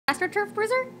AstroTurf,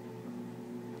 Bruiser?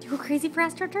 Do you go crazy for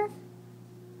AstroTurf?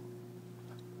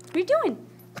 What are you doing?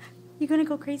 You gonna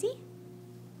go crazy?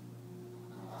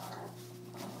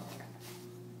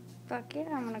 Fuck yeah,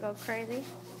 I'm gonna go crazy.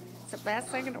 It's the best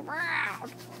thing in the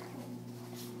world.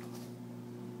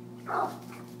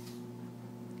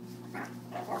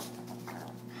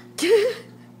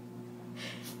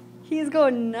 He's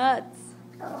going nuts.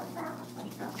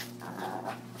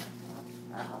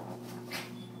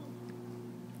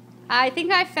 I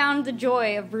think I found the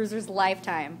joy of Bruiser's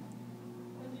lifetime.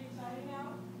 Is he excited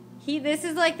now? This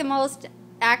is like the most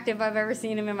active I've ever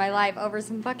seen him in my life over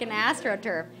some fucking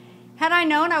AstroTurf. Had I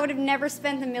known, I would have never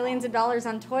spent the millions of dollars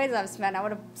on toys I've spent. I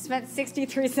would have spent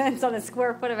 63 cents on a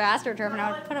square foot of AstroTurf and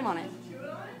I would put him on it.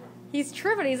 He's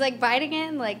tripping. He's like biting it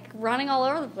and like running all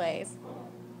over the place.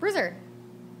 Bruiser,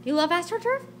 do you love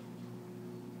AstroTurf?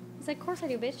 He's like, of course I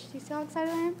do, bitch. Do you see how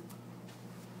excited I am?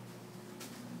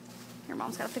 Your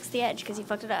mom's got to fix the edge because you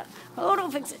fucked it up. Oh,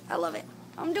 don't fix it. I love it.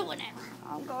 I'm doing it.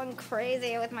 I'm going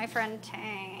crazy with my friend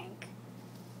Tank.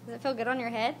 Does it feel good on your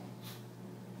head?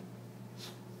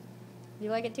 You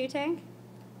like it too, Tank?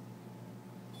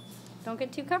 Don't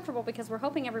get too comfortable because we're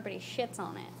hoping everybody shits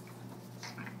on it.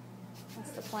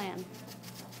 That's the plan.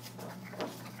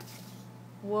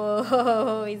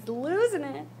 Whoa, he's losing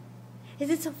it. Is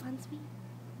it so fun, Smee?